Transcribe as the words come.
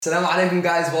Assalamu alaikum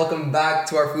guys, welcome back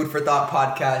to our Food for Thought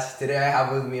podcast. Today I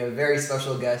have with me a very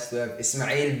special guest. We have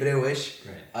Ismail Brewish.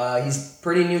 He's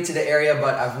pretty new to the area,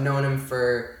 but I've known him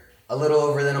for a little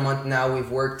over than a month now. We've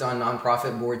worked on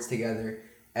nonprofit boards together,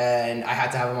 and I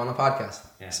had to have him on the podcast.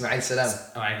 Yeah. Ismail,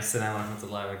 salam. Salam wa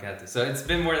rahmatullahi wa barakatuh. So it's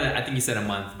been more than, I think you said a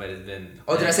month, but it's been...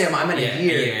 Oh, did I say I meant a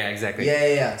year? Yeah, exactly.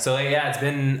 Yeah. So it's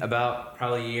been about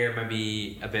probably a year,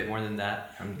 maybe a bit more than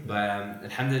that. But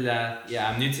alhamdulillah,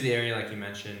 I'm new to the area like you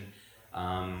mentioned.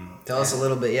 Tell us a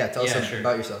little bit, tell us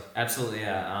about yourself. Absolutely,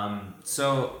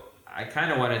 so I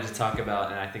kind of wanted to talk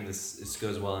about, and I think this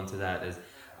goes well into that, is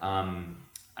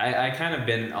I kind of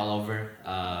been all over.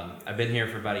 I've been here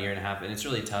for about a year and a half, and it's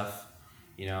really tough,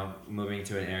 moving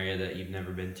to an area that you've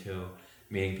never been to,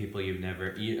 meeting people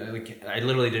I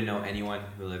literally didn't know anyone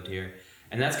who lived here.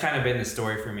 And that's kind of been the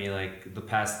story for me, like the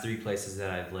past 3 places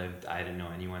that I've lived, I didn't know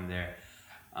anyone there.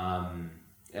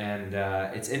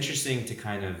 It's interesting to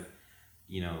kind of,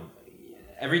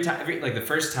 the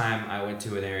first time I went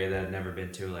to an area that I'd never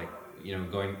been to,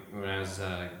 when I was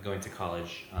going to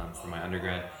college for my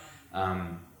undergrad,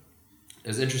 it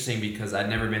was interesting because I'd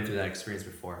never been through that experience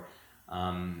before.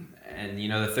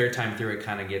 The third time through it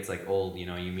kind of gets old, you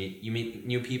meet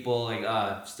new people,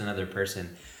 just another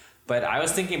person. But I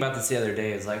was thinking about this the other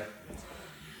day,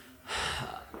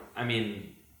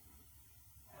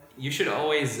 you should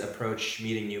always approach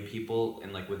meeting new people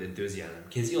and with enthusiasm,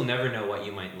 because you'll never know what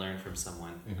you might learn from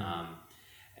someone. Mm-hmm.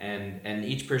 And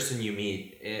each person you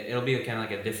meet, it'll be kind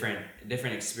of a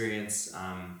different experience,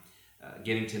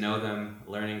 getting to know them,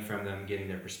 learning from them, getting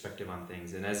their perspective on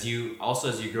things. And as you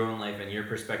grow in life and your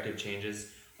perspective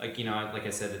changes, like I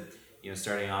said,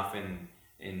 starting off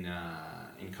in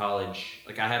college,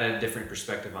 I had a different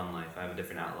perspective on life. I have a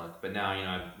different outlook. But now,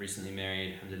 I've recently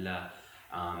married, alhamdulillah.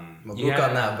 Mabruk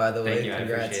on that, by the way. Thank you.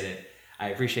 Congrats. I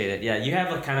appreciate it. Yeah, you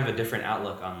have kind of a different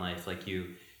outlook on life.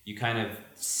 You kind of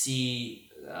see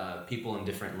people in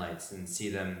different lights and see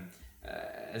them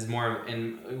as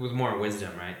with more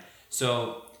wisdom, right?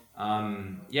 So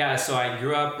so I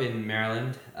grew up in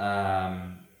Maryland. I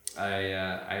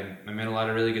met a lot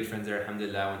of really good friends there.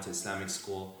 Alhamdulillah, I went to Islamic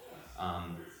school.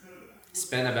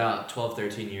 Spent about 12,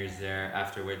 13 years there,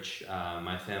 after which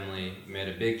my family made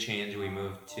a big change. We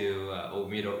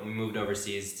moved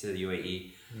overseas to the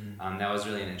UAE. That was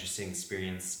really an interesting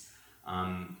experience.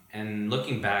 And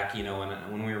looking back,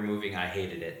 when we were moving, I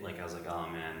hated it. I was like, oh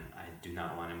man, I do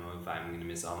not want to move. I'm going to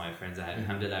miss all my friends. I had,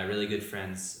 alhamdulillah, really good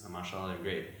friends. MashaAllah,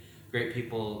 great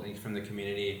people from the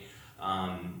community.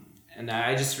 And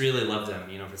I just really loved them,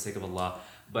 for the sake of Allah.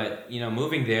 But,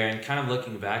 moving there and kind of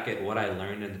looking back at what I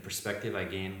learned and the perspective I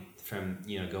gained from,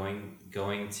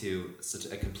 going to such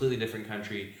a completely different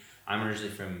country. I'm originally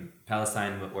from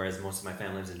Palestine, but whereas most of my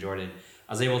family lives in Jordan.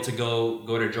 I was able to go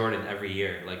to Jordan every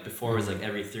year. Before it was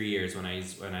every 3 years when I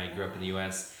grew up in the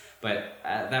US. But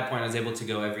at that point I was able to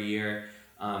go every year.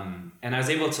 And I was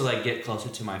able to get closer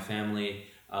to my family,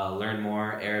 learn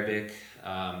more Arabic,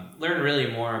 learn really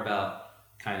more about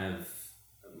kind of,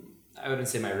 I wouldn't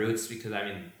say my roots, because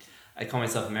I call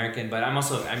myself American, but I'm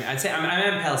also, I'd say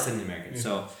I'm Palestinian American. Mm-hmm.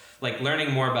 So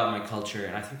learning more about my culture,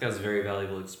 and I think that was a very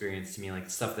valuable experience to me,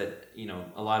 stuff that,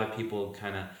 a lot of people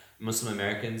kind of, Muslim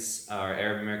Americans or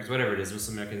Arab Americans, whatever it is,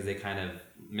 Muslim Americans, they kind of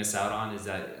miss out on, is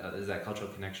that cultural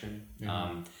connection.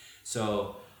 Mm-hmm.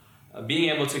 Being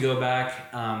able to go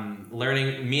back,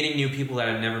 meeting new people that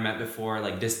I've never met before,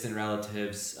 distant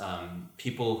relatives,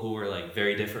 people who were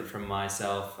very different from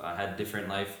myself, had different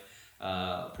life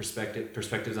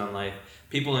perspectives on life,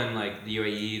 people in the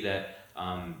UAE that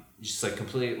just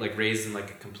completely raised in a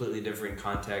completely different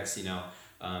context,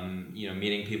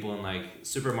 meeting people in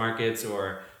supermarkets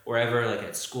or wherever,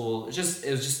 at school. It was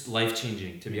just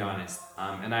life-changing, to be honest.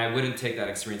 And I wouldn't take that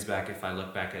experience back if I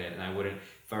look back at it, and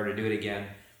if I were to do it again,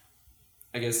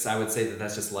 I guess I would say that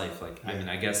that's just life.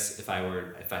 I guess if I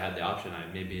had the option,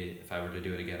 if I were to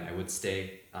do it again, I would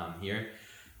stay here.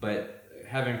 But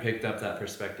having picked up that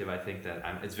perspective, I think that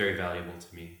it's very valuable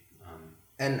to me.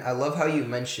 And I love how you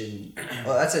mentioned.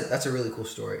 Well, that's a really cool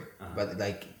story. But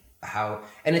how,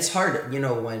 and it's hard,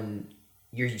 when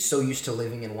you're so used to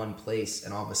living in one place,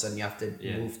 and all of a sudden you have to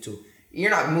move to.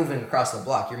 You're not moving across the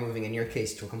block. You're moving, in your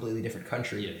case, to a completely different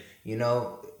country. Yeah.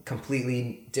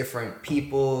 Completely different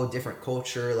people, different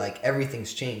culture.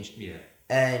 Everything's changed. Yeah.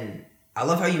 And I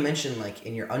love how you mentioned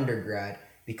in your undergrad,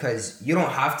 because you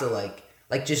don't have to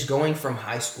just going from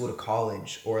high school to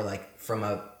college, or from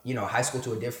a high school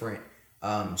to a different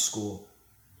school.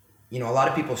 A lot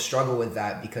of people struggle with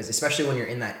that, because especially when you're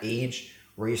in that age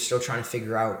where you're still trying to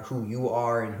figure out who you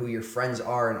are and who your friends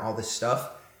are and all this stuff,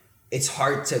 it's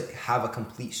hard to have a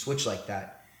complete switch like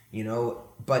that. you know.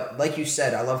 But like you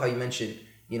said, I love how you mentioned,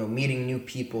 you know, meeting new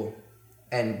people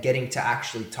and getting to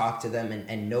actually talk to them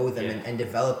and know them and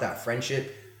develop that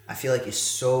friendship. I feel like is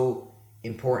so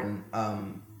important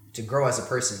to grow as a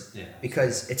person,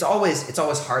 because it's always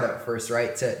hard at first,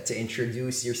 right? To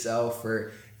introduce yourself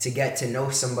or to get to know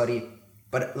somebody,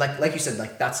 but like you said,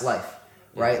 like that's life,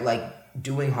 right? Like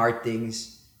doing hard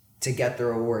things to get the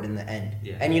reward in the end.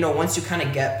 And you know, once you kind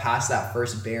of get past that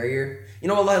first barrier, you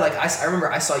know, Allah, like I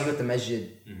remember I saw you at the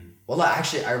masjid. Wallah,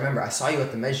 actually, I remember I saw you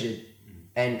at the masjid,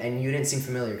 and you didn't seem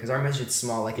familiar because our masjid's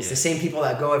small. Like it's the same people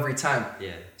that go every time.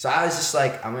 So I was just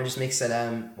like, I'm gonna just make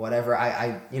salam, whatever.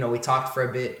 I you know, we talked for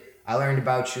a bit. I learned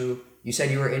about you. You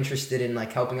said you were interested in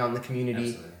like helping out in the community.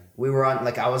 Absolutely. We were on,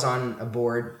 like I was on a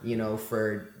board, you know,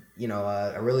 for, you know,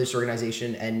 a religious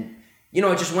organization, and you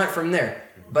know, it just went from there.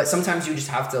 But sometimes you just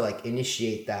have to like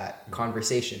initiate that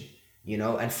conversation, you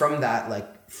know, and from that,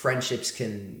 like friendships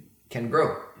can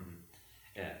grow.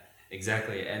 Yeah,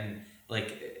 exactly. And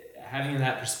like having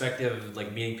that perspective,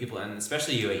 like meeting people, and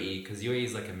especially UAE, because UAE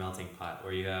is like a melting pot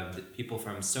where you have people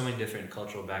from so many different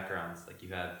cultural backgrounds. Like you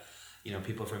have, you know,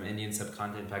 people from Indian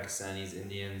subcontinent, Pakistanis,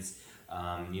 Indians.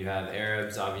 You have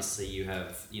Arabs, obviously. You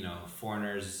have, you know,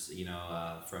 foreigners, you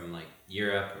know, from like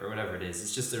Europe or whatever it is.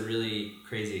 It's just a really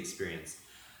crazy experience.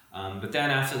 But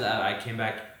then after that, I came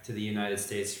back to the United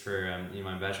States for you know,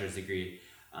 my bachelor's degree.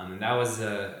 And that was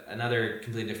another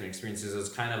completely different experience. It was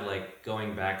kind of like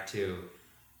going back to,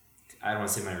 I don't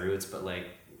want to say my roots, but like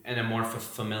in a more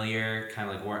familiar kind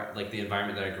of like where, like the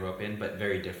environment that I grew up in, but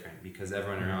very different because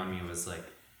everyone around me was like,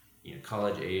 you know,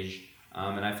 college age.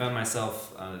 And I found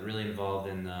myself really involved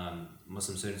in the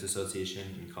Muslim Students Association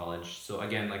in college. So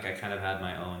again, like I kind of had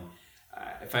my own.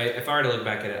 If I were to look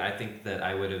back at it, I think that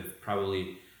I would have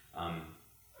probably.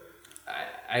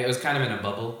 I was kind of in a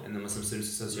bubble in the Muslim Students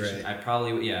Association. Right.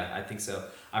 I think so.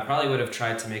 I probably would have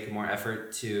tried to make more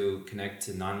effort to connect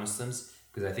to non-Muslims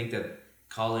because I think that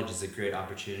college is a great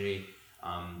opportunity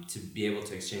to be able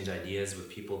to exchange ideas with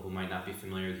people who might not be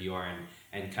familiar with you are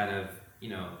and kind of, you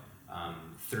know,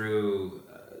 through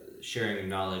sharing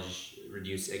knowledge,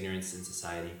 reduce ignorance in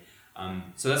society.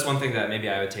 So that's one thing that maybe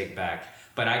I would take back.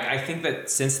 But I think that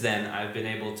since then, I've been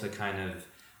able to kind of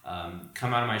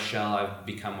come out of my shell. I've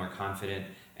become more confident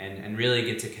and really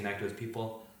get to connect with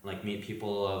people, like meet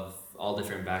people of all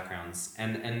different backgrounds.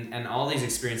 And all these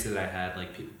experiences that I had,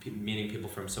 like meeting people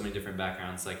from so many different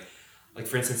backgrounds, like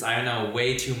for instance, I know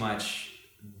way too much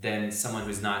than someone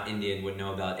who's not Indian would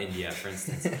know about India, for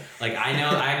instance. Like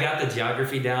I got the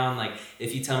geography down. Like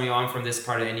if you tell me, oh, I'm from this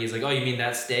part of India, it's like, oh, you mean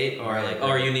that state? Or like, oh,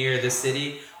 are you near this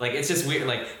city? Like it's just weird.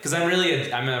 Like, cause I'm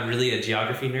really a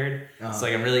geography nerd. So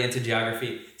like I'm really into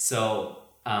geography. So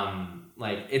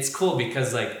like it's cool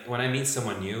because like when I meet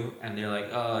someone new and they're like,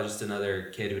 oh, just another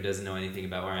kid who doesn't know anything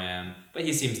about where I am, but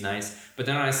he seems nice. But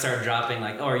then when I start dropping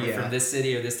like, oh, are you from this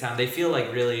city or this town? They feel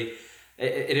like really.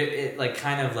 It like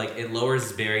kind of like it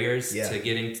lowers barriers to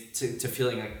getting to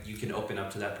feeling like you can open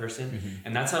up to that person,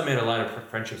 and that's how I made a lot of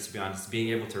friendships, to be honest. Being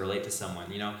able to relate to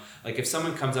someone, you know, like if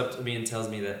someone comes up to me and tells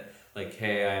me that like,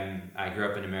 hey, I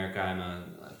grew up in America, I'm a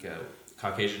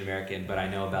Caucasian American, but I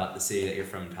know about the city that you're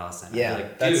from in Palestine. Yeah,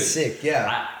 like, that's sick.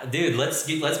 Yeah, dude, let's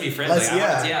be friends.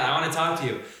 I want to talk to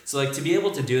you. So like to be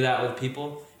able to do that with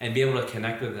people and be able to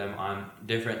connect with them on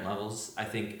different levels, I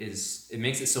think it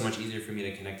makes it so much easier for me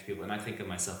to connect to people. And I think of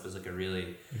myself as like a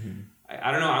really,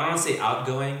 I don't know, I don't want to say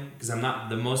outgoing because I'm not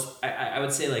the most. I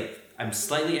would say like I'm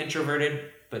slightly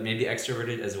introverted, but maybe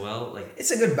extroverted as well. Like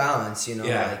it's a good balance, you know.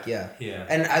 Yeah.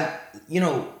 And you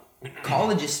know,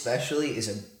 college especially is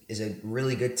a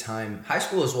really good time. High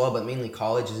school as well, but mainly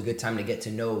college is a good time to get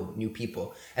to know new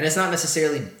people. And it's not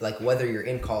necessarily like whether you're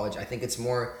in college. I think it's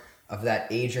more of that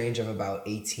age range of about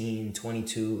 18,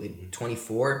 22, and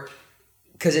 24.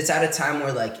 Because it's at a time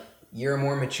where like you're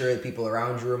more mature, the people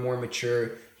around you are more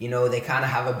mature. You know, they kind of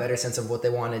have a better sense of what they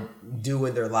want to do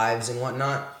with their lives and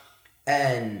whatnot.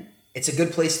 And it's a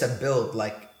good place to build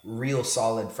like real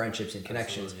solid friendships and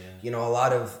connections. You know, a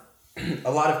lot of,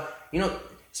 you know,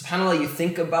 subhanAllah, you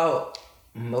think about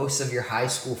most of your high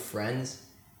school friends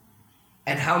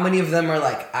and how many of them are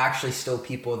like actually still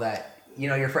people that, you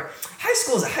know, your friend. High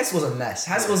school's a mess.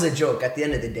 High school's a joke at the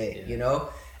end of the day, you know.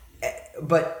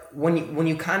 But when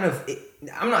you kind of,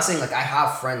 I'm not saying like I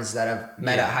have friends that I've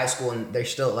met at high school and they're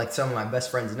still like some of my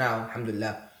best friends now,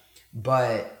 alhamdulillah.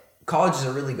 But college is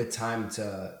a really good time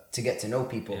to get to know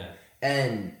people,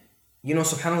 and you know,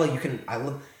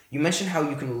 subhanAllah, you mentioned how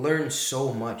you can learn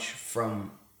so much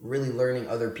from really learning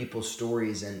other people's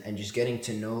stories and just getting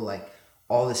to know like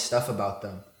all this stuff about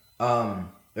them.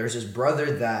 There's this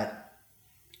brother that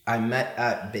I met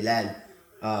at Bilal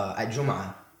at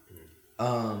Jum'ah.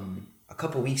 a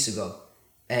couple weeks ago,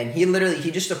 and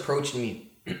he just approached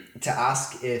me to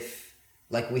ask if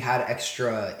like we had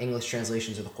extra English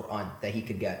translations of the Quran that he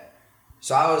could get.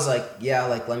 So I was like, yeah,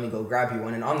 like let me go grab you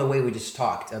one. And on the way we just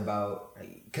talked about,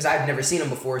 because I'd never seen him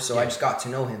before, so I just got to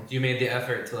know him. You made the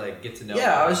effort to like get to know him.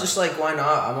 Yeah, I was just like, why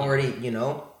not? I'm already,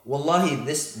 Wallahi,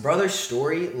 this brother's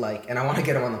story, like, and I want to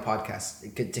get him on the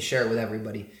podcast to share it with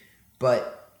everybody.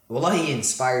 But Wallahi, he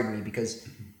inspired me because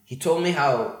he told me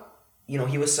how,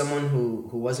 he was someone who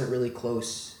wasn't really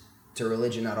close to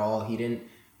religion at all. He didn't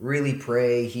really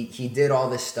pray. He did all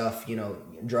this stuff,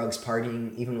 drugs,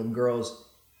 partying, even with girls,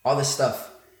 all this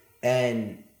stuff.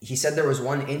 And he said there was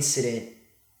one incident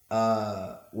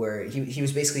where he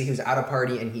was at a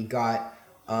party and he got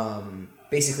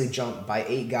basically jumped by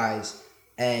 8 guys,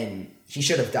 and he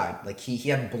should have died. Like he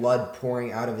had blood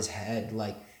pouring out of his head.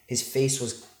 Like his face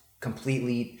was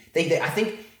completely. I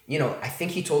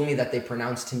think he told me that they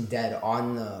pronounced him dead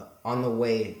on the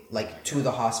way like to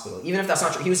the hospital. Even if that's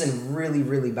not true, he was in really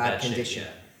really bad condition.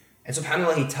 Shit, yeah. And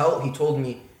subhanAllah, he told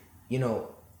me,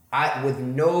 I with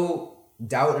no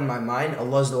doubt in my mind,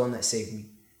 Allah's the one that saved me,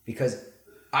 because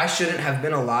I shouldn't have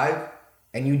been alive,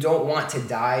 and you don't want to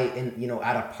die in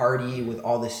at a party with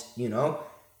all this, And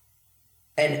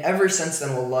ever since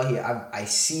then, wallahi, I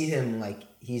see him like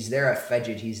he's there at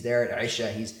Fajr, he's there at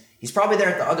Isha, he's probably there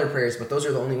at the other prayers, but those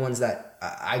are the only ones that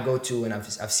I go to and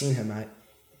I've seen him at.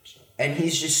 And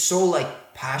he's just so like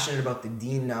passionate about the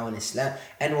deen now in Islam.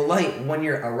 And wallahi, when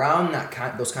you're around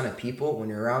those kind of people, when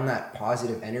you're around that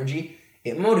positive energy,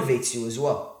 it motivates you as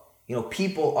well.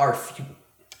 People are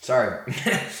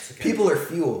people are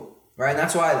fuel, right? And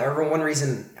that's why one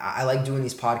reason I like doing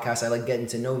these podcasts, I like getting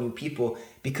to know new people,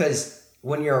 because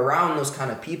when you're around those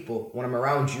kind of people, when I'm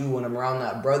around you, when I'm around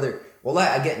that brother, wallahi,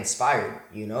 I get inspired,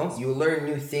 you learn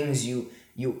new things, you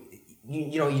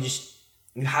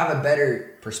have a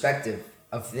better perspective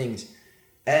of things.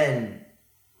 And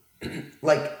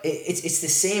like it's the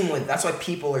same with, that's why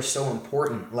people are so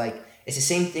important. Like it's the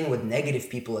same thing with negative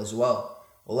people as well.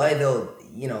 Wallahi, they'll,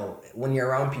 when you're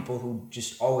around people who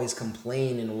just always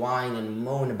complain and whine and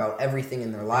moan about everything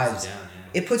in their lives,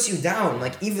 it puts you down.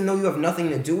 Like even though you have nothing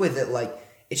to do with it, like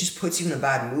it just puts you in a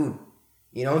bad mood.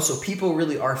 So people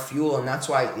really are fuel, and that's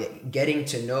why getting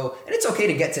to know, and it's okay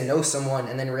to get to know someone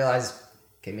and then realize,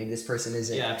 okay, maybe this person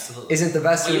isn't the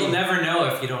best. Well, you'll never know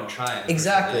if you don't try.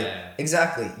 Exactly.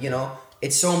 Exactly.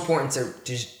 It's so important to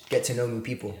just get to know new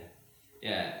people.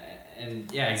 Yeah.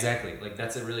 And yeah, exactly. Like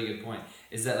that's a really good point.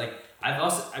 Is that like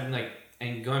I'm like,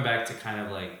 and going back to kind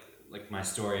of like my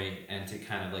story, and to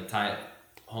kind of like tie it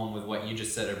home with what you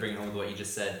just said, or bring it home with what you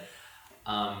just said.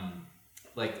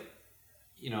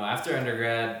 After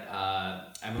undergrad,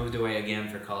 I moved away again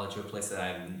for college to a place that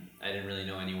I didn't really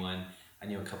know anyone. I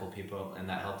knew a couple people, and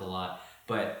that helped a lot.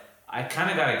 But I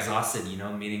kind of got exhausted,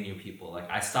 meeting new people.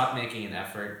 Like I stopped making an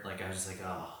effort. Like I was just like,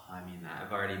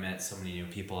 I've already met so many new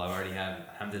people. I already have,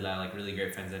 alhamdulillah, like really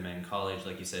great friends I met in college.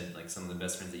 Like you said, like some of the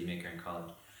best friends that you make are in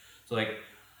college. So like,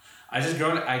 I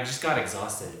just got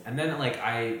exhausted. And then like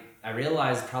I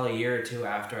realized probably a year or two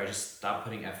after I just stopped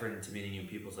putting effort into meeting new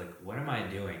people. It's like, what am I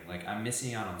doing? Like I'm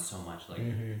missing out on so much. Like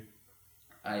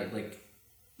I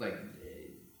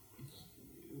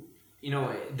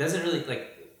it doesn't really,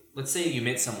 like, let's say you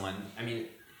meet someone.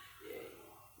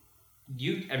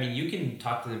 You can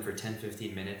talk to them for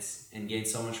 10-15 minutes and gain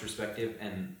so much perspective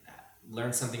and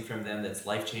learn something from them that's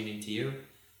life-changing to you.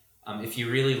 If you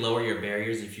really lower your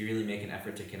barriers, if you really make an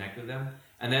effort to connect with them,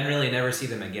 and then really never see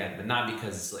them again, but not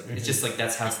because like it's just like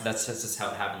that's just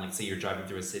how it happened. Like say you're driving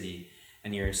through a city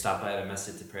and you're stopped by at a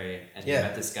masjid to pray, and you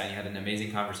met this guy and you had an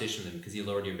amazing conversation with him because you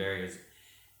lowered your barriers.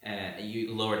 And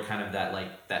you lowered kind of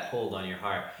that hold on your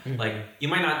heart. Like you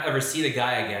might not ever see the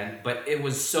guy again, but it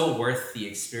was so worth the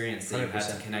experience that 100%. You had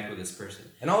to connect with this person.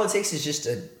 And all it takes is just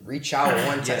to reach out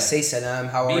once, to say salam,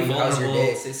 how are you, how's your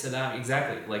day? Say salam,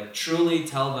 exactly. Like truly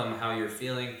tell them how you're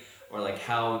feeling, or like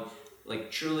how, like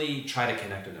truly try to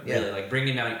connect with them. Really, like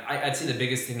bringing down. I'd say the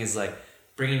biggest thing is like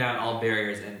bringing down all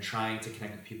barriers and trying to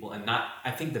connect with people, and not.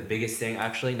 I think the biggest thing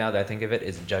actually, now that I think of it,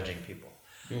 is judging people.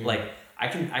 Like. I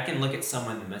can look at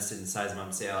someone in the masjid and size them up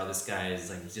and say, oh, this guy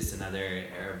is like just another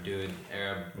Arab dude,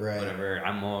 whatever,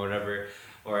 Ammo, whatever,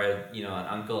 or an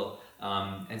uncle,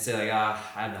 and say like, I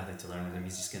have nothing to learn with him.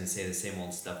 He's just gonna say the same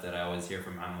old stuff that I always hear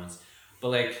from Ammos. But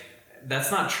like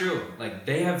that's not true. Like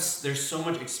there's so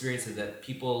much experience that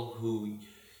people who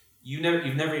you've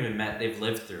never even met, they've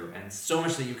lived through, and so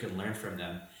much that you can learn from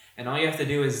them. And all you have to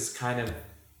do is kind of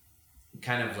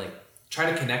like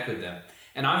try to connect with them.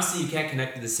 And obviously you can't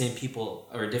connect with the same people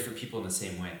or different people in the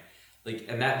same way. Like,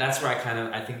 and that's where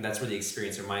I think that's where the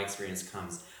experience or my experience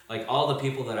comes. Like all the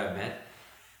people that I've met,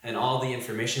 and all the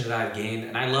information that I've gained.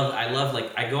 And I love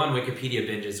like, I go on Wikipedia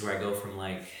binges where I go from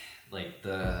like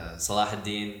the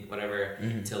Salahuddin, whatever,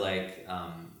 to like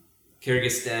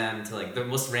Kyrgyzstan, to like the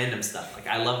most random stuff. Like,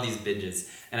 I love these binges,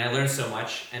 and I learn so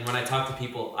much. And when I talk to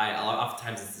people,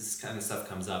 oftentimes this kind of stuff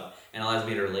comes up and allows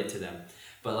me to relate to them.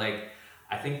 But like,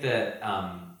 I think that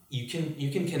you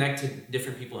can connect to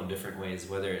different people in different ways,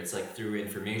 whether it's like through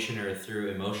information or through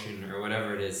emotion or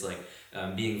whatever it is, like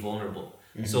being vulnerable.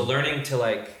 So learning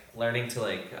to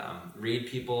read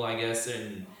people, I guess,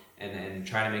 and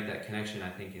try to make that connection, I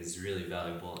think, is really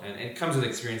valuable. And it comes with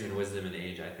experience and wisdom and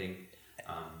age, I think.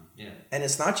 Yeah. And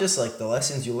it's not just like the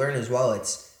lessons you learn as well.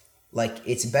 It's like,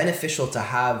 it's beneficial to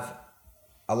have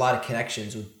a lot of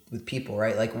connections with people,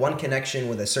 right? Like, one connection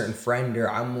with a certain friend or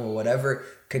ammu or whatever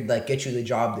could like get you the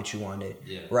job that you wanted,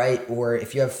 right? Or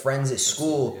if you have friends at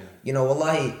school, you know,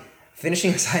 wallahi,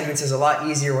 finishing assignments is a lot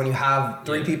easier when you have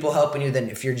 3 people helping you than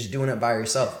if you're just doing it by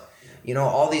yourself. You know,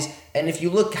 all these, and if you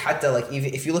look at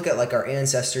if you look at like our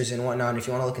ancestors and whatnot, if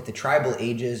you want to look at the tribal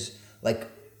ages, like,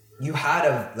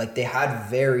 they had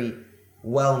very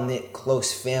well-knit,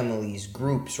 close families,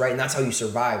 groups, right? And that's how you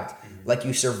survived. Like,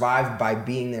 you survived by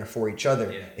being there for each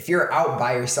other. If you're out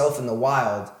by yourself in the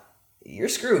wild, you're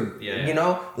screwed. You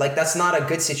know, like, that's not a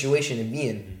good situation to be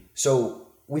in. So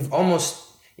we've almost,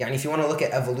 and if you want to look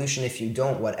at evolution, if you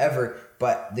don't, whatever,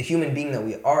 but the human being that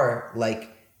we are, like,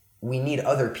 we need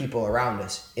other people around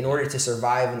us in order to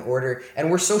survive,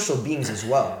 and we're social beings as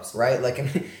well, right? Like,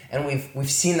 and we've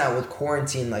seen that with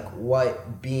quarantine, like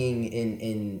what being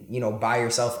in you know, by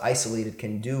yourself, isolated,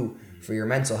 can do for your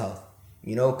mental health,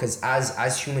 you know, because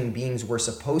as human beings, we're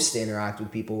supposed to interact with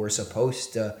people, we're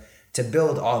supposed to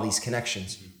build all these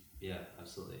connections. Yeah,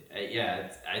 absolutely.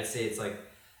 I'd say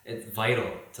it's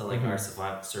vital to like our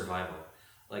survival.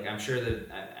 Like, I'm sure that,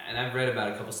 and I've read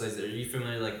about a couple studies. Are you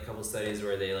familiar, like, a couple studies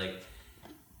where they, like,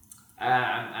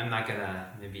 I'm not gonna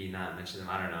maybe not mention them.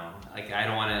 I don't know. Like, I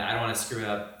don't want to screw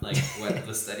up, like, what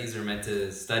the studies are meant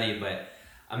to study, but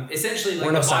essentially,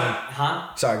 like,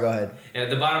 Sorry, go ahead. Yeah,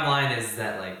 the bottom line is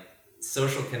that, like,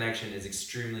 social connection is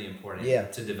extremely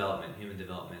important to development, human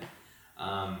development.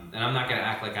 And I'm not gonna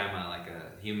act like I'm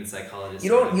a human psychologist.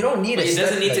 You don't need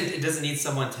it doesn't need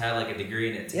someone to have like a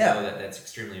degree in it to know that that's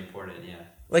extremely important. Yeah.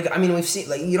 Like, I mean, we've seen,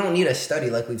 like, you don't need a study.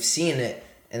 Like, we've seen it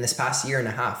in this past year and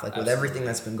a half, like, with everything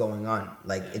that's been going on.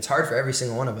 Like, it's hard for every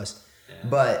single one of us.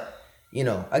 But, you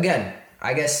know, again,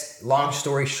 I guess, long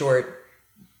story short,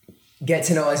 get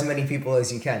to know as many people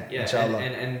as you can. Yeah, inshallah.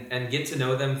 And get to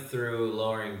know them through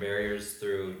lowering barriers,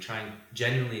 through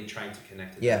genuinely trying to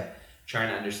connect with them, trying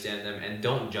to understand them, and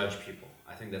don't judge people.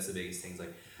 I think that's the biggest thing.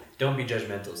 Like, don't be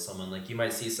judgmental of someone. Like, you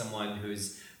might see someone who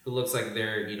looks like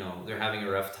they're having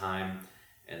a rough time,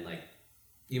 and like,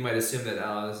 you might assume that,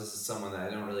 this is someone that I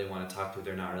don't really want to talk to.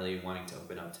 They're not really wanting to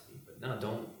open up to me. But no,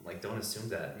 don't assume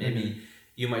that. Maybe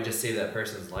you might just save that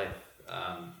person's life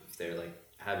if they're like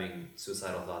having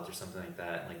suicidal thoughts or something like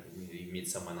that. Like, you meet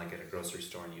someone like at a grocery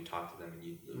store and you talk to them and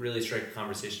you really strike a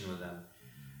conversation with them.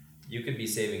 You could be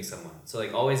saving someone. So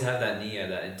like, always have that niyyah,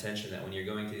 that intention, that when you're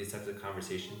going through these types of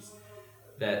conversations,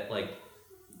 that like,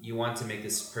 you want to make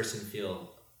this person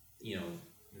feel, you know,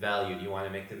 valued. You want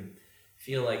to make them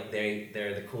feel like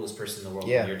they're the coolest person in the world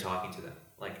when you're talking to them.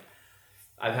 Like,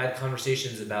 I've had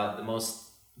conversations about the most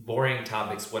boring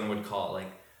topics one would call,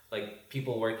 like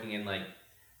people working in like,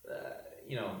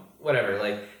 you know, whatever,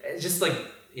 like, it's just like,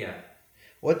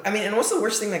 What, I mean, and what's the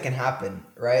worst thing that can happen,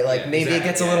 right? Like, maybe it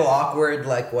gets a little awkward,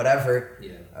 like, whatever.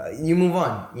 You move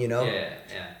on, you know?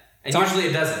 And usually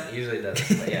it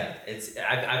doesn't. But yeah,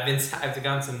 I've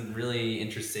gone some really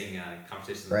interesting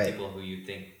conversations with people who you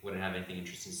think wouldn't have anything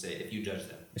interesting to say if you judge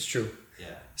them. It's true. Yeah.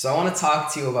 So I want to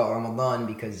talk to you about Ramadan,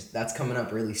 because that's coming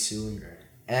up really soon. Right.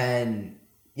 And,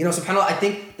 you know, subhanAllah, I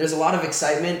think there's a lot of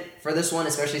excitement for this one,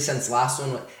 especially since last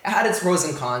one, it had its pros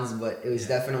and cons, but it was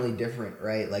definitely different,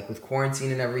 right? Like, with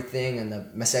quarantine and everything, and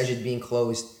the masajid being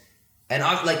closed. And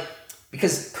like,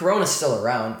 because Corona's still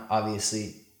around,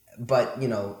 obviously, but, you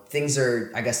know, things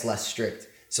are, I guess, less strict.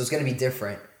 So it's going to be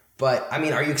different. But, I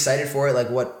mean, are you excited for it? Like,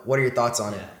 what are your thoughts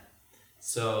on it?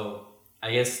 So,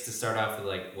 I guess to start off with,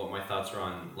 like, what my thoughts were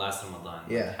on last Ramadan.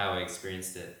 Like, how I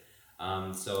experienced it.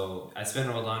 So, I spent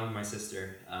Ramadan with my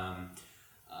sister,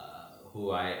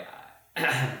 who I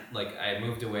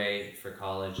moved away for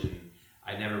college, and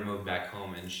I never moved back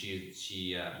home. And she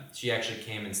actually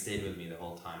came and stayed with me the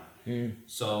whole time.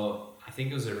 So, I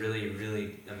think it was a really,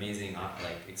 really amazing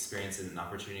experience and an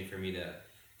opportunity for me to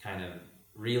kind of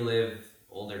relive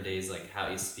older days, like how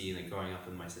it used to be, like growing up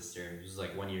with my sister, who was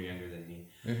like 1 year younger than me,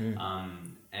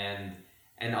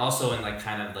 and also in like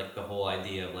kind of like the whole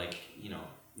idea of like, you know,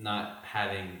 not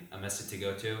having a masjid to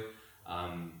go to,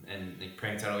 and like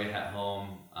praying Tarawih at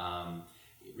home,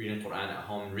 reading Quran at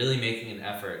home, really making an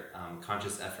effort,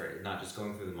 conscious effort, not just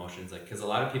going through the motions. Like, because a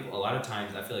lot of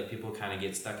times I feel like people kind of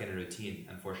get stuck in a routine,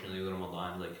 unfortunately, with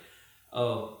Ramadan. Like,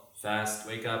 oh, fast,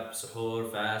 wake up,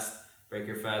 suhoor, fast, break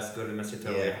your fast, go to the masjid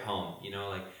Tarawih at home. You know,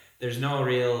 like, there's no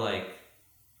real, like,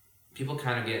 people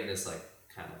kind of get in this, like,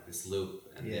 kind of this loop,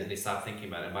 and they stop thinking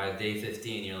about it. By day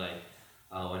 15, you're like,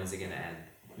 oh, when is it going to end?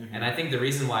 Mm-hmm. And I think the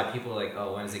reason why people are like,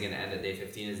 oh, when is it going to end at day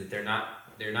 15 is that they're not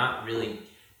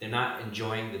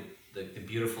enjoying the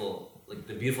beautiful, like,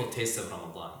 the beautiful taste of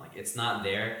Ramadan. Like, it's not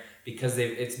there because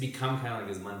it's become kind of like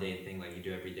this mundane thing like you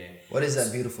do every day. What is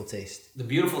that beautiful taste? The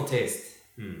beautiful taste.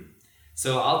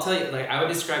 So I'll tell you, like, I would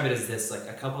describe it as this. Like,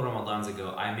 a couple Ramadans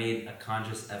ago, I made a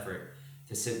conscious effort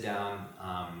to sit down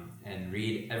and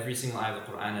read every single ayah of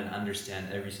the Quran and understand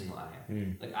every single ayah.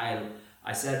 Like,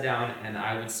 I sat down and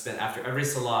I would spend, after every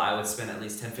salah, I would spend at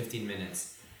least 10-15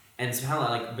 minutes. And subhanAllah,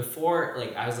 like, before,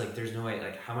 like, I was like, there's no way,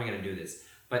 like, how am I going to do this?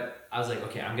 But I was like,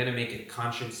 okay, I'm going to make a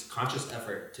conscious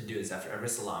effort to do this after every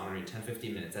salah. I'm going to read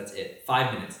 10-15 minutes. That's it.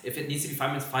 5 minutes. If it needs to be 5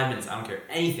 minutes, 5 minutes. I don't care.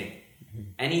 Anything.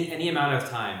 Any amount of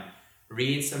time.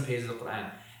 Read some pages of the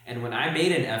Quran. And when I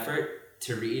made an effort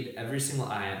to read every single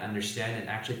ayah, understand and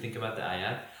actually think about the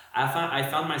ayat, I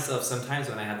found myself sometimes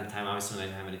when I had the time, obviously when I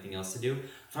didn't have anything else to do,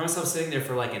 I found myself sitting there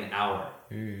for like an hour.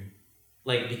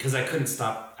 Like, because I couldn't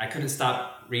stop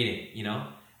reading, you know?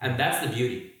 And that's the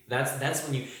beauty. That's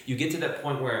when you get to that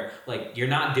point where, like, you're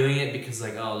not doing it because,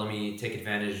 like, oh, let me take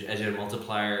advantage, Ajr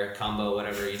multiplier, combo,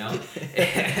 whatever, you know?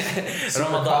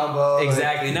 Super combo.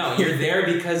 Exactly. No, you're there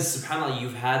because, subhanAllah,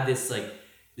 you've had this, like,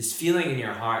 this feeling in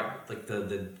your heart, like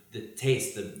the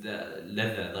taste, the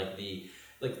ladha, like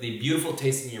the beautiful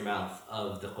taste in your mouth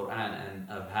of the Quran and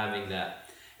of having that.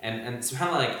 And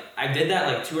subhanAllah, like, I did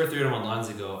that like 2 or 3 Ramadans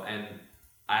ago, and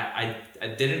I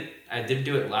didn't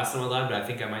do it last Ramadan, but I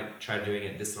think I might try doing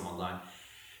it this Ramadan,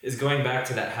 is going back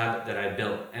to that habit that I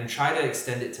built and try to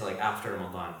extend it to like after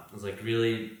Ramadan. It was like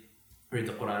really read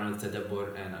the Quran with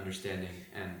tadabbur and understanding,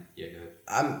 and yeah, good.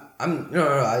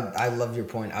 I love your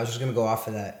point. I was just gonna go off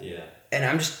of that. Yeah. And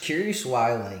I'm just curious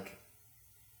why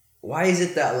is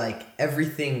it that, like,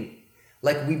 everything,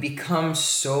 like, it becomes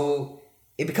so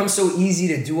easy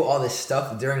to do all this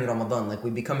stuff during Ramadan. Like, we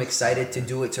become excited to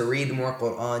do it, to read more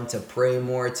Quran, to pray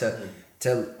more,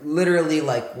 to literally,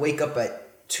 like, wake up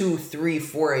at 2, 3,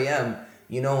 4 a.m.,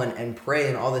 you know, and pray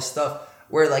and all this stuff.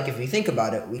 Where, like, if you think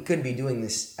about it, we could be doing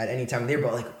this at any time of the year,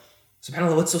 but, like,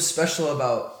 subhanAllah, what's so special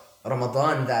about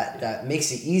Ramadan that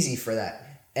makes it easy for that?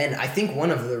 And I think one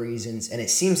of the reasons, and it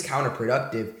seems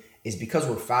counterproductive, is because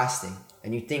we're fasting.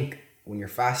 And you think, when you're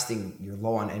fasting, you're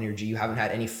low on energy. You haven't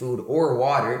had any food or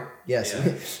water. Yes.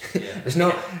 Yeah. There's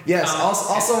no. Yes.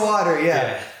 Also water.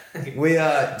 Yeah. We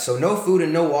so no food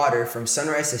and no water from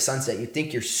sunrise to sunset. You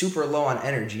think you're super low on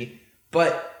energy,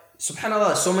 but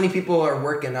subhanAllah, so many people are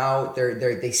working out.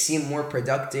 They seem more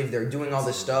productive. They're doing all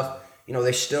this stuff. You know,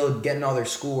 they're still getting all their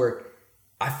schoolwork.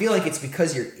 I feel like it's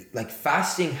because you're, like,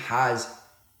 fasting has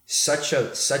such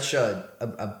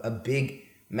a big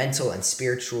mental and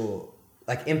spiritual,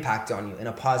 like, impact on you in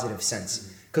a positive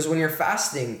sense. Because when you're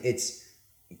fasting,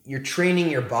 you're training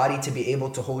your body to be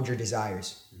able to hold your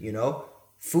desires, you know?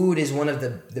 Food is one of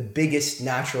the biggest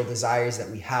natural desires that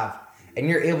we have. And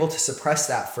you're able to suppress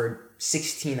that for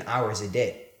 16 hours a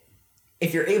day.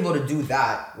 If you're able to do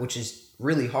that, which is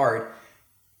really hard,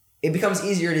 it becomes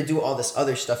easier to do all this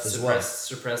other stuff as well.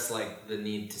 Suppress, like, the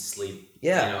need to sleep.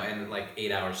 Yeah. You know, and, like,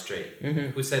 8 hours straight.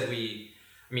 Who said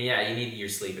yeah, you need your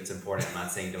sleep. It's important. I'm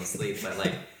not saying don't sleep, but,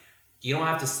 like, you don't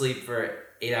have to sleep for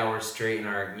 8 hours straight in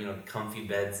our, you know, comfy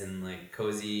beds and, like,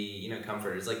 cozy, you know,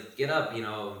 comfort. It's like, get up, you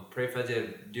know, pray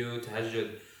fajr, do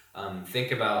tahajjud,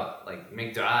 think about, like,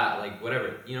 make dua, like,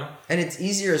 whatever, you know? And it's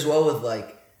easier as well with,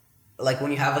 like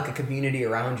when you have, like, a community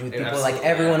around you with people, like,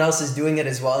 everyone else is doing it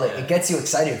as well. It gets you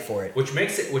excited for it. Which made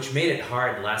it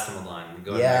hard last Ramadan,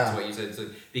 going back to what you said. So,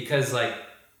 because, like,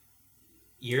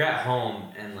 you're at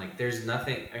home and, like, there's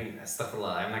nothing, I mean,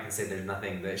 astaghfirullah, I'm not going to say there's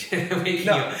nothing that should make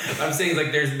you, I'm saying,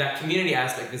 like, there's that community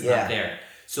aspect is not there.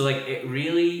 So, like, it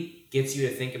really gets you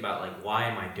to think about, like, why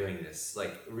am I doing this?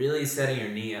 Like, really setting your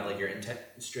niyyah, like, your intent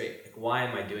straight. Like, why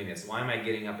am I doing this? Why am I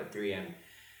getting up at 3 a.m.?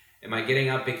 Am I getting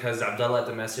up because Abdullah at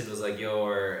the masjid was like, yo,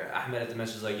 or Ahmed at the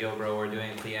masjid was like, yo, bro, we're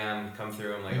doing qiyam, come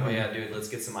through. I'm like, oh yeah, dude, let's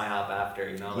get some IHOP after,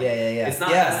 you know? Like, It's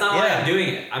not why I'm doing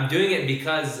it. I'm doing it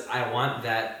because I want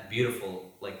that beautiful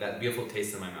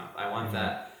taste in my mouth. I want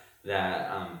that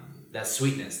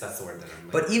sweetness. That's the word that I'm.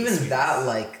 But even that,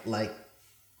 like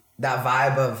that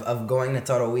vibe of going to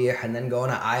Tarawih and then going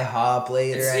to IHOP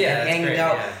later and hanging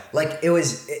out, like,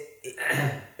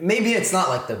 maybe it's not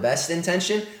like the best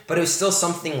intention, but it was still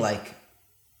something like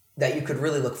that you could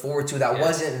really look forward to that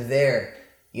wasn't there,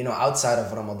 you know, outside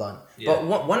of Ramadan. But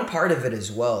one part of it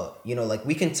as well, you know, like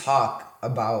we can talk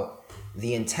about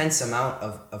the intense amount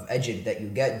of ajr that you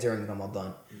get during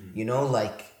Ramadan. You know,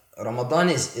 like Ramadan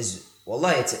is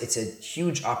wallah, it's a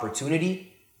huge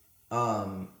opportunity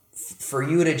for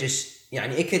you to just, yeah,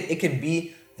 it could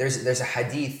be, there's a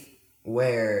hadith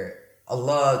where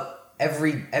Allah,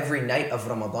 every night of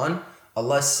Ramadan,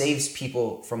 Allah saves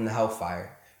people from the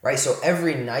hellfire, right? So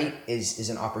every night is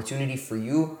an opportunity for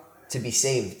you to be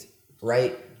saved,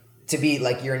 right? To be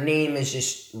like, your name is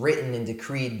just written and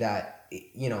decreed that,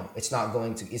 you know, it's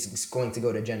going to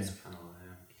go to Jannah.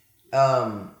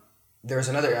 There's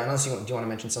another, unless do you want to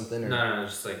mention something? Or? No,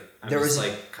 just like, I'm just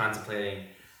like contemplating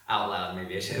out loud,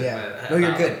 maybe I should. Yeah, no,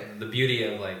 you're good. The beauty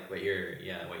of like what you're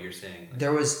saying. Like,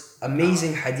 there was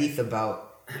amazing hadith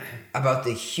about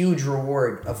the huge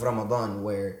reward of Ramadan,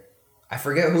 where I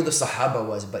forget who the Sahaba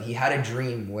was, but he had a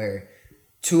dream where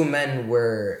two men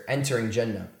were entering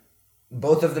Jannah.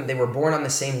 Both of them, they were born on the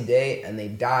same day and they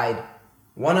died.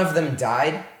 One of them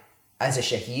died as a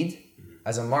shaheed,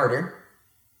 as a martyr,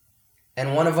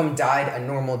 and one of them died a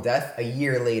normal death a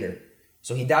year later.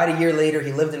 So he died a year later,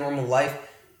 he lived a normal life.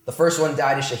 The first one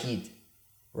died a shaheed,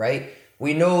 right?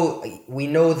 We know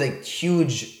the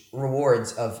huge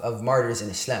rewards of martyrs in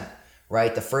Islam,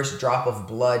 right? The first drop of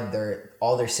blood,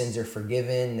 all their sins are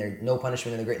forgiven, there's no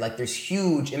punishment in the grave. Like, there's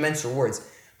huge, immense rewards.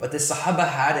 But the Sahaba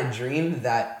had a dream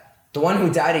that the one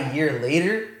who died a year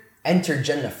later entered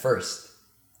Jannah first,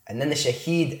 and then the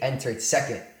shaheed entered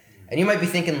second. And you might be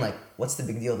thinking, like, what's the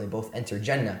big deal? They both enter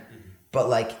Jannah. But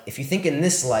like, if you think in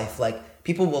this life, like,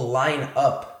 people will line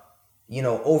up, you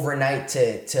know, overnight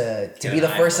to be the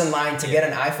first in line to get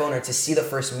an iPhone or to see the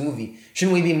first movie.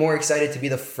 Shouldn't we be more excited to be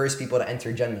the first people to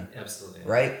enter Jannah? Absolutely.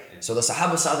 Right? Yeah. So the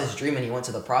Sahaba saw this dream and he went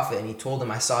to the Prophet and he told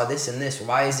him, I saw this and this.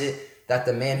 Why is it that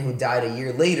the man who died a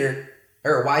year later,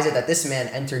 or why is it that this man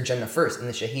entered Jannah first and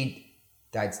the shaheed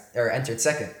died or entered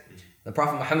second? The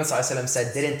Prophet Muhammad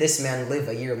said, didn't this man live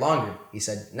a year longer? He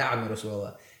said, Na'am ya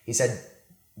Rasulullah. He said,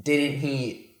 didn't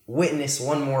he witness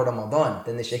one more Ramadan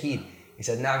than the shaheed? He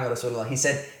said, Na'am ya Rasulullah. He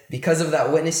said, because of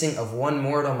that witnessing of one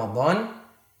more Ramadan,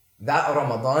 that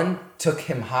Ramadan took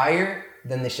him higher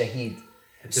than the shaheed.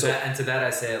 And to that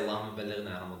I say, Allahumma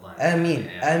balighna Ramadan.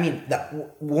 Ameen. That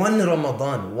one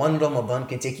Ramadan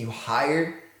can take you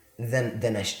higher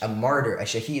than a martyr, a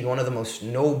shaheed, one of the most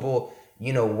noble,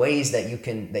 you know, ways that you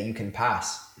can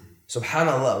pass.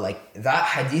 Subhanallah, like that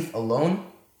hadith alone,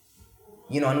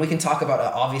 you know, and we can talk about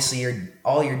obviously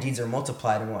all your deeds are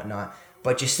multiplied and whatnot,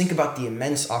 but just think about the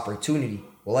immense opportunity.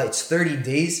 Well, it's 30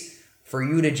 days for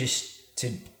you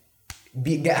to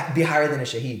be higher than a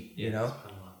shaheed, you know?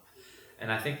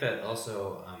 And I think that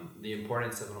also the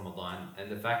importance of Ramadan and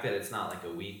the fact that it's not like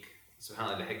a week,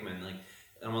 subhanAllah, the hikmah, like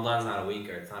Ramadan's not a week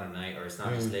or it's not a night or it's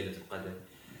not just Laylatul Qadr.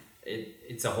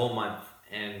 It's a whole month.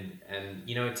 And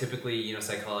you know, typically, you know,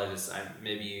 psychologists,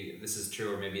 maybe this is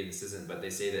true or maybe this isn't, but they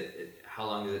say that how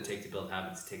long does it take to build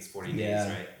habits? It takes 40 days,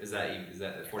 right? Is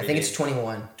that 40 I think days? It's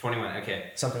 21. 21,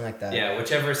 okay. Something like that. Yeah,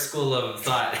 whichever school of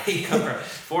thought you come from.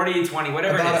 40, 20,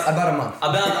 whatever it is. About a month.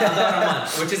 About a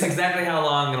month, which is exactly how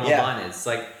long Ramadan is.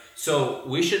 Like, so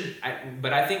we should,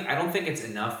 but I don't think it's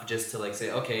enough just to like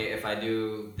say, okay, if I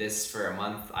do this for a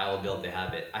month, I will build the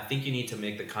habit. I think you need to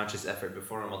make the conscious effort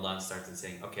before Ramadan starts and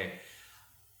saying, okay,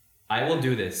 I will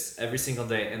do this every single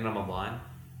day in Ramadan.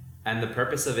 And the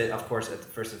purpose of it, of course,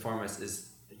 first and foremost is,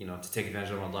 you know, to take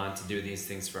advantage of Ramadan, to do these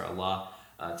things for Allah,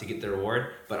 to get the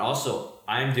reward. But also,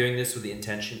 I'm doing this with the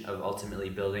intention of ultimately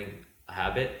building a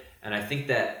habit. And I think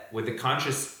that with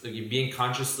the being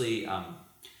consciously,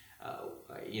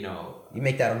 you know, you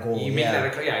make that a goal. You make that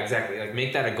exactly. Like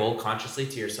make that a goal consciously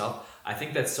to yourself. I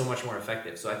think that's so much more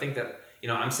effective. So I think that, you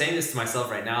know, I'm saying this to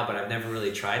myself right now, but I've never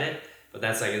really tried it. But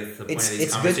that's like the point of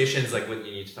these conversations. Good. Like when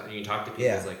you talk to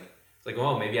people, it's like,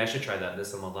 oh, maybe I should try that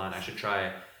this Ramadan. I should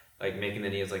try like making the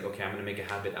niyyahs like, okay, I'm gonna make a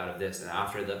habit out of this, and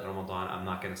after the Ramadan, I'm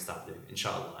not gonna stop doing it,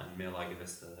 inshallah. And may Allah give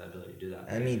us the ability to do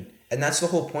that. I mean, and that's the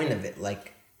whole point of it.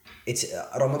 Like, it's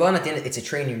Ramadan at the end. It's a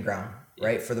training ground,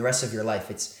 right, for the rest of your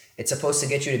life. It's supposed to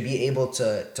get you to be able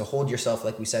to hold yourself,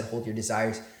 like we said, hold your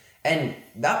desires, and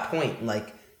that point,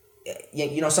 like,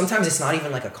 you know, sometimes it's not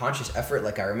even like a conscious effort.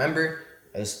 Like I remember.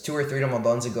 It was 2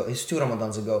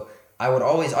 Ramadans ago. I would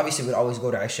always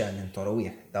go to Isha and then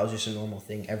Tarawih. That was just a normal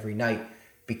thing every night.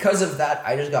 Because of that,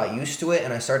 I just got used to it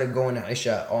and I started going to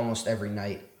Isha almost every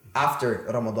night. after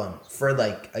Ramadan for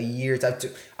like a year.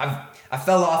 I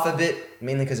fell off a bit,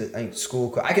 mainly because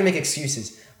school. I can make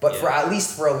excuses. But for at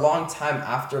least for a long time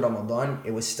after Ramadan,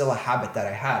 it was still a habit that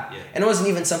I had. Yeah. And it wasn't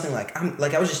even something like,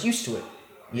 I was just used to it,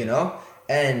 you know?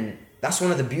 And that's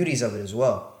one of the beauties of it as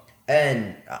well.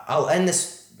 And I'll end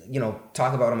this,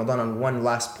 talk about Ramadan on one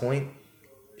last point.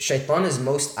 Shaitan is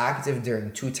most active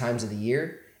during 2 times of the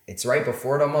year. It's right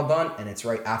before Ramadan and it's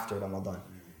right after Ramadan.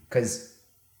 Because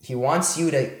he wants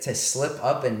you to slip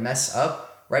up and mess up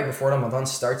right before Ramadan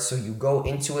starts, so you go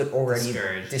into it already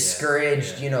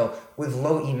discouraged, with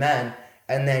low iman,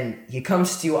 and then he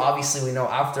comes to you, obviously we know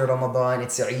after Ramadan,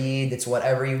 it's Eid, it's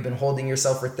whatever, you've been holding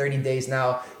yourself for 30 days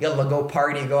now, yalla, go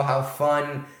party, go have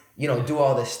fun, do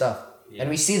all this stuff. Yeah. And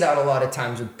we see that a lot of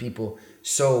times with people.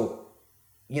 So,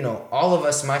 all of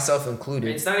us, myself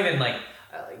included. It's not even like,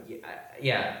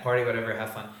 party, whatever,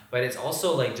 have fun, but it's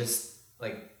also like just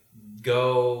like,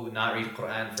 go not read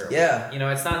Quran for a week.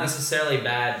 It's not necessarily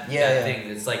bad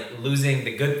things. It's like losing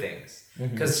the good things.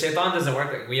 Because shaitan doesn't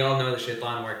work like, we all know that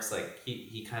shaitan works like,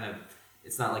 he kind of,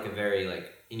 it's not like a very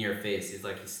like in your face. It's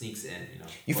like he sneaks in,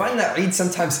 You find that Eid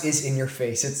sometimes is in your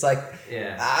face. It's like,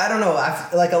 I don't know.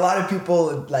 Like a lot of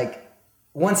people, like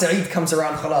once Eid comes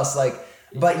around, khalas, like,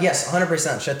 but yes,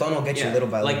 100%, shaitan will get you little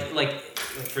by little. Like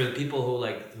for the people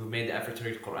who made the effort to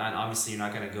read Quran, obviously you're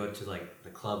not going to go to like the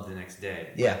club the next day.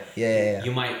 Yeah.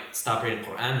 You might stop reading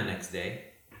Quran the next day,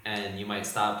 and you might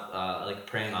stop like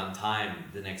praying on time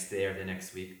the next day or the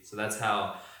next week. So that's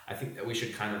how I think that we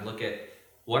should kind of look at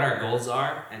what our goals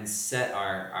are and set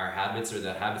our habits or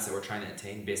the habits that we're trying to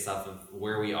attain based off of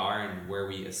where we are and where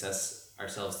we assess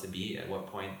ourselves to be at what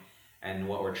point and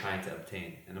what we're trying to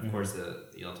obtain. And of course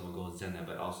the ultimate goal is Jannah,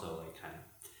 but also like kind of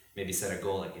maybe set a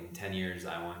goal like in 10 years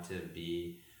I want to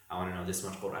know this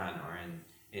much Quran, or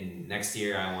in next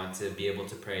year I want to be able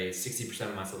to pray 60%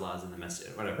 of my salahs in the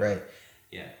masjid, whatever. Right.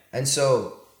 Yeah. And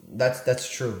so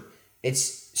that's true.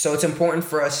 It's important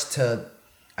for us to,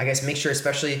 I guess, make sure,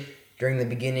 especially during the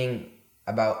beginning,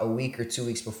 about a week or 2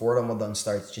 weeks before Ramadan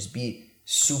starts, just be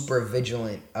super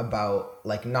vigilant about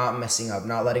like not messing up,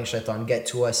 not letting shaitan get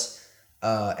to us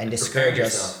and discourage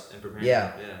us.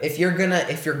 Yeah. If your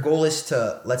goal is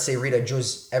to, let's say, read a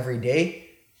juz every day,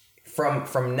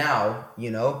 from now,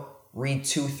 read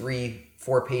 2, 3,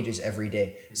 4 pages every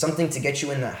day. Something to get you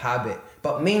in that habit.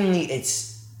 But mainly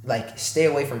it's like stay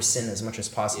away from sin as much as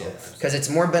possible. Because it's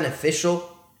more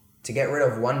beneficial to get rid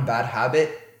of one bad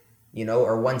habit,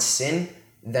 or one sin,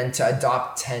 than to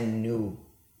adopt 10 new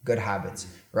good habits,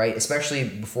 right? Especially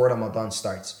before Ramadan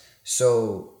starts.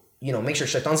 So, make sure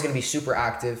shaitan's going to be super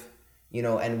active,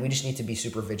 and we just need to be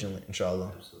super vigilant,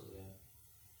 inshallah. Absolutely.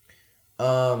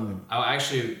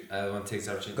 I want to take this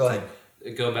opportunity. Go ahead.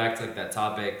 Go back to like that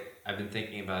topic. I've been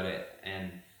thinking about it,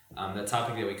 and the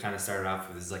topic that we kind of started off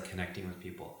with is like connecting with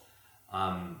people.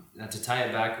 Now to tie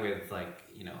it back with like,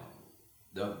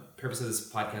 the purpose of this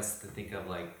podcast is to think of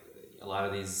like a lot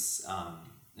of these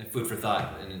food for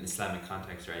thought in an Islamic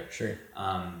context, right? Sure.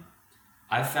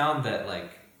 I found that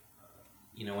like,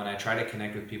 when I try to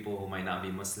connect with people who might not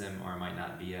be Muslim or might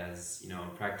not be as,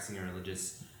 practicing a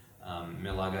religious, may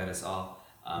Allah guide us all,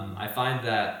 I find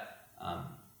that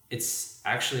it's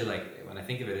actually like, when I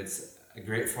think of it, it's a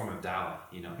great form of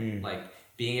da'wah, like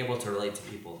being able to relate to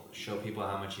people, show people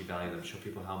how much you value them, show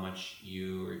people how much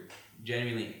you're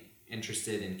genuinely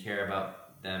interested and care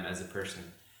about them as a person.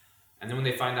 And then when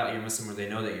they find out you're Muslim or they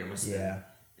know that you're Muslim,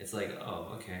 it's like,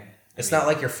 oh, okay. It's not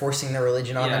like you're forcing their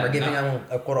religion on them or giving them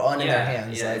a Quran in their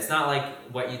hands. Yeah, it's not like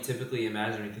what you typically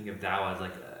imagine when you think of da'wah,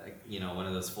 like one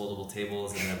of those foldable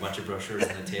tables and a bunch of brochures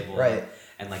on the table, right?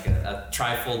 And like a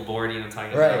trifold board,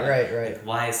 talking right, about right. Like,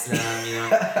 why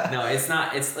Islam, No, it's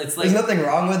not. It's like there's nothing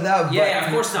wrong with that. But of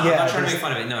course not. I'm not trying to make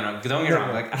fun of it. No, don't get me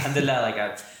wrong. Like alhamdulillah, like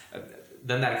I've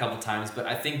done that a couple times, but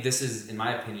I think this is, in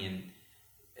my opinion,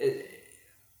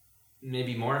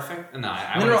 maybe more effective. No,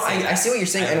 I see what you're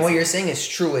saying, and what you're saying is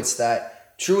true. It's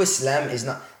that true Islam is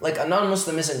not like a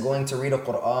non-Muslim isn't going to read a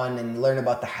Quran and learn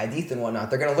about the hadith and whatnot.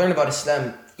 They're going to learn about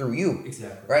Islam through you,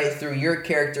 right? Through your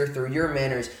character, through your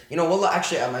manners. Wallah,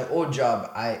 actually, at my old job,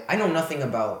 I know nothing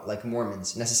about like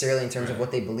Mormons necessarily in terms of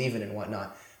what they believe in and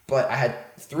whatnot. But I had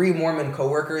 3 Mormon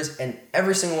coworkers, and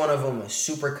every single one of them was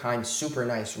super kind, super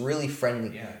nice, really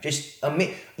friendly. Yeah. Just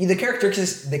the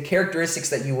characteristics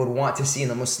that you would want to see in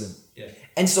a Muslim. Yeah.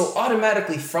 And so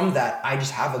automatically from that, I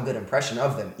just have a good impression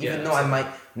of them. Even though I might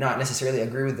not necessarily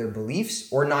agree with their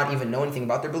beliefs or not even know anything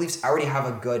about their beliefs, I already have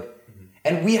a good...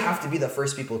 And we have to be the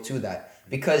first people to that.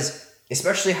 Because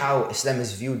especially how Islam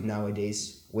is viewed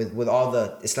nowadays with all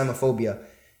the Islamophobia,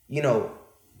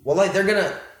 well, like they're going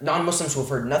to... Non-Muslims who have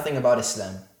heard nothing about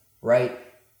Islam, right?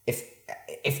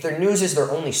 if their news is their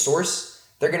only source,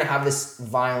 they're going to have this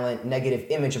violent, negative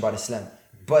image about Islam.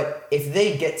 But if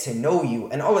they get to know you,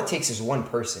 and all it takes is one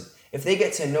person, if they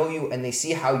get to know you and they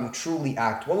see how you truly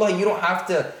act, wallah, you don't have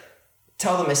to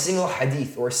tell them a single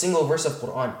hadith or a single verse of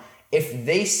Quran. If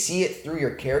they see it through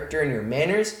your character and your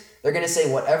manners, they're going to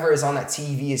say whatever is on that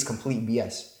TV is complete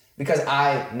BS. Because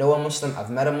I know a Muslim, I've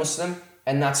met a Muslim,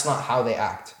 and that's not how they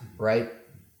act, right?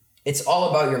 It's all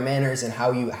about your manners and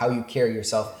how you carry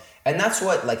yourself. And that's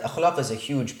what, like, akhlaq is a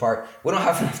huge part. We don't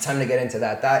have enough time to get into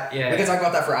that. We can talk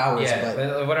about that for hours. Yeah,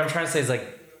 but what I'm trying to say is,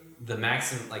 like, the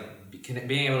maximum, like,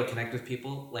 being able to connect with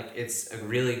people, like, it's a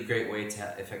really great way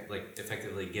to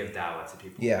effectively give da'wah to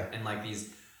people. Yeah. And, like,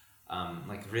 these,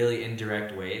 like, really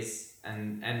indirect ways.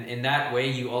 And in that way,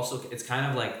 you also, it's kind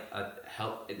of like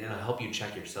it'll help you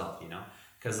check yourself, you know?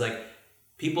 Because, like,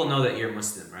 people know that you're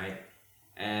Muslim, right?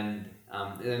 And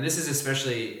this is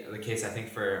especially the case, I think,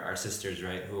 for our sisters,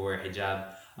 right, who wear hijab,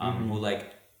 who,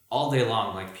 like, all day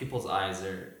long, like, people's eyes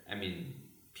are, I mean,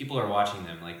 people are watching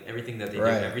them, like, everything that they do,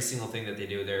 every single thing that they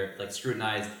do, they're, like,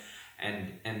 scrutinized,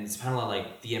 and subhanAllah,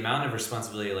 like, the amount of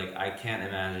responsibility, like, I can't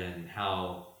imagine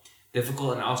how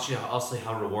difficult and also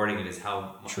how rewarding it is,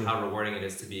 how rewarding it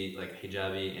is to be, like,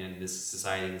 hijabi in this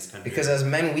society, in this country. Because as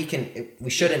men, we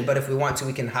shouldn't, but if we want to,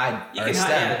 we can hide our Islam.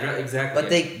 Yeah, exactly. But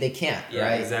they can't, yeah,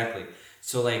 right? Exactly.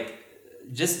 So, like,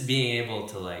 just being able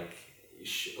to, like,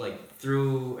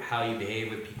 through how you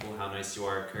behave with people, how nice you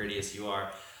are, courteous you are,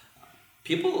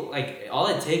 people, like, all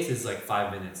it takes is, like,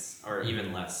 5 minutes or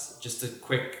even less, just a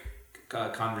quick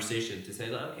conversation to say,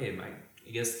 like, okay,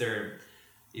 I guess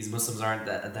these Muslims aren't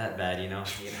that bad, you know?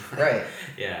 Right.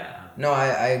 Yeah. No,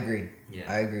 I agree. Yeah.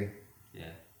 I agree.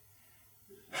 Yeah.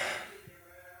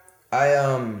 I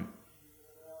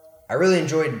really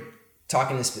enjoyed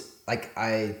talking this, like,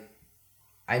 I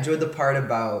enjoyed the part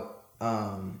about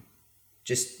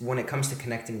just when it comes to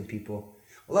connecting with people.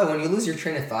 Well, when you lose your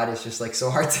train of thought, it's just, like, so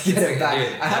hard to get it back.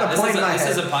 Dude, I had a point in my head.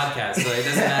 This is a podcast, so it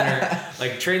doesn't matter.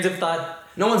 Like, trains of thought.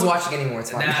 No one's watching anymore.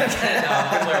 It's fine. No,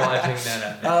 people are watching.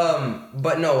 No.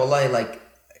 But no, wallahi, like,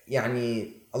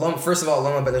 first of all,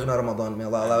 Allahumma balighna Ramadan. May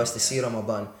Allah allow us to see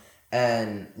Ramadan.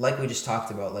 And like we just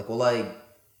talked about, like, wallahi,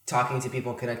 talking to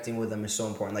people and connecting with them is so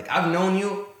important. Like, I've known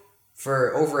you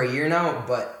for over a year now,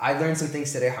 but I learned some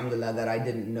things today, alhamdulillah, that I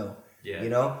didn't know. Yeah. You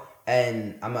know?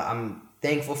 And I'm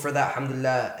thankful for that,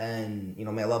 alhamdulillah. And, you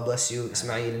know, may Allah bless you,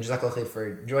 Ismail, and Jazakallah khair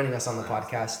for joining us on the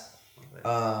podcast.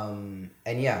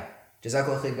 And yeah.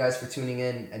 Jazakallah khair, guys, for tuning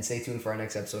in, and stay tuned for our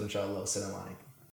next episode, inshallah. Assalamu alaikum.